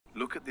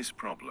Look at this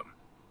problem.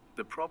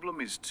 The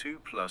problem is 2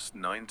 plus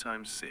 9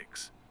 times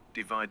 6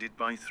 divided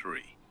by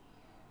 3.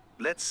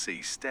 Let's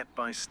see step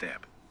by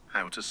step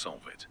how to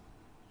solve it.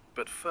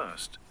 But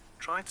first,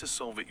 try to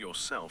solve it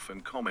yourself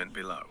and comment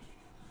below.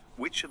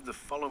 Which of the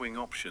following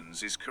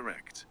options is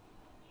correct?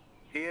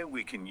 Here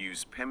we can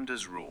use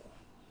PEMDAS rule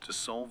to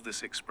solve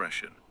this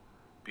expression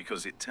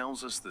because it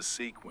tells us the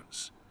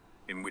sequence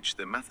in which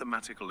the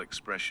mathematical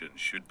expression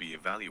should be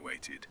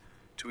evaluated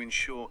to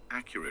ensure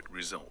accurate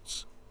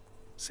results.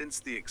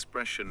 Since the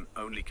expression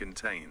only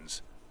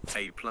contains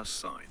a plus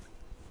sign,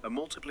 a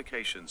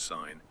multiplication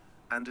sign,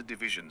 and a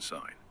division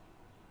sign.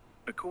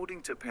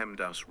 According to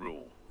PEMDAS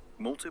rule,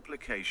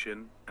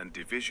 multiplication and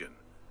division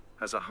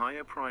has a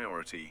higher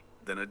priority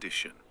than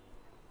addition.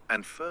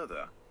 And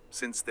further,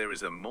 since there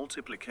is a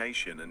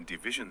multiplication and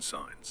division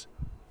signs,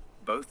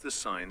 both the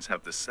signs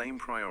have the same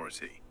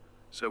priority.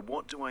 So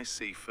what do I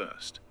see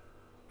first?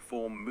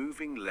 Form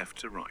moving left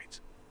to right.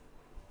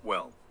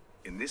 Well,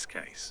 in this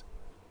case,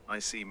 I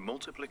see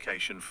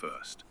multiplication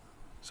first.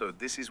 So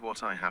this is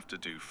what I have to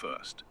do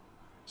first.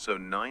 So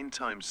 9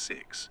 times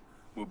 6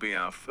 will be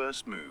our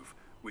first move,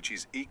 which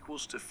is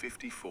equals to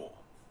 54.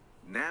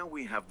 Now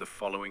we have the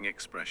following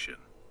expression.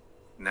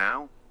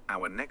 Now,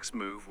 our next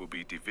move will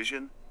be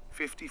division,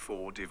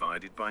 54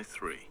 divided by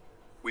 3,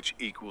 which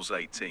equals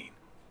 18.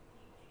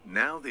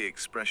 Now the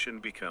expression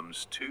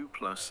becomes 2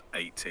 plus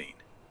 18,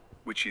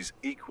 which is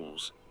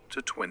equals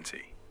to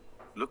 20.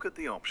 Look at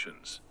the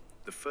options.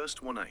 The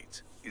first one,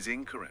 8, is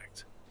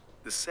incorrect.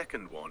 The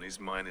second one is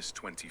minus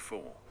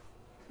 24,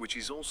 which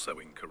is also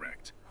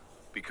incorrect,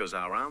 because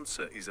our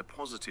answer is a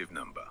positive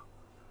number.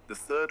 The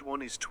third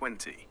one is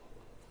 20.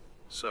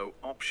 So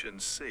option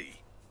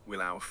C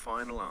will our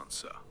final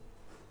answer.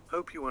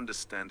 Hope you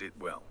understand it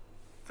well.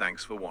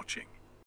 Thanks for watching.